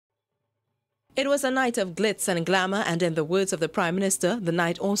It was a night of glitz and glamour, and in the words of the Prime Minister, the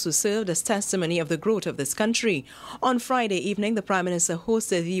night also served as testimony of the growth of this country. On Friday evening, the Prime Minister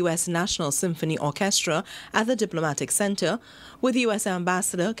hosted the US National Symphony Orchestra at the Diplomatic Center, with US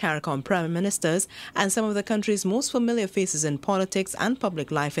Ambassador, CARICOM Prime Ministers, and some of the country's most familiar faces in politics and public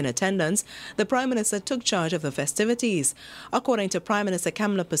life in attendance. The Prime Minister took charge of the festivities. According to Prime Minister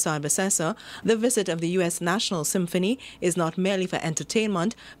Kamala Persad-Bissessar, the visit of the US National Symphony is not merely for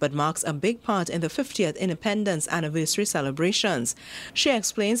entertainment, but marks a big part in the 50th Independence Anniversary celebrations. She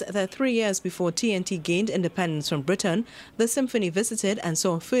explains that 3 years before TNT gained independence from Britain, the symphony visited and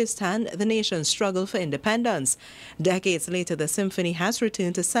saw firsthand the nation's struggle for independence. Decades later, the symphony has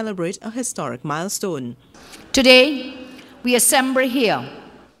returned to celebrate a historic milestone. Today, we assemble here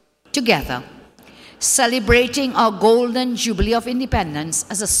together, celebrating our golden jubilee of independence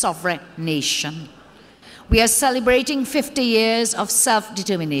as a sovereign nation. We are celebrating 50 years of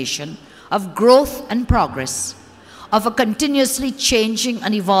self-determination, of growth and progress, of a continuously changing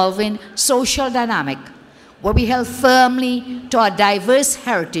and evolving social dynamic, where we held firmly to our diverse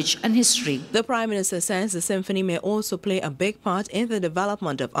heritage and history. The Prime Minister says the symphony may also play a big part in the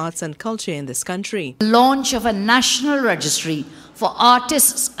development of arts and culture in this country. The launch of a national registry for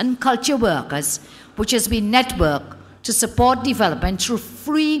artists and culture workers, which has been networked to support development through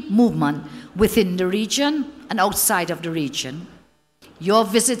free movement within the region and outside of the region. Your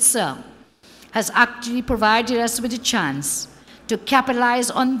visit, sir, has actually provided us with a chance to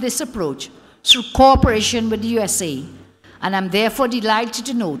capitalize on this approach through cooperation with the USA, and I'm therefore delighted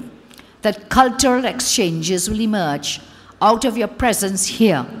to note that cultural exchanges will emerge out of your presence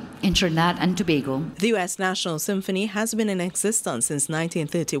here in Trinidad and Tobago. The US National Symphony has been in existence since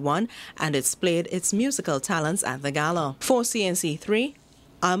 1931, and it's played its musical talents at the gala. For CNC3,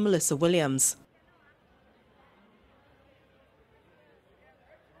 I'm Melissa Williams.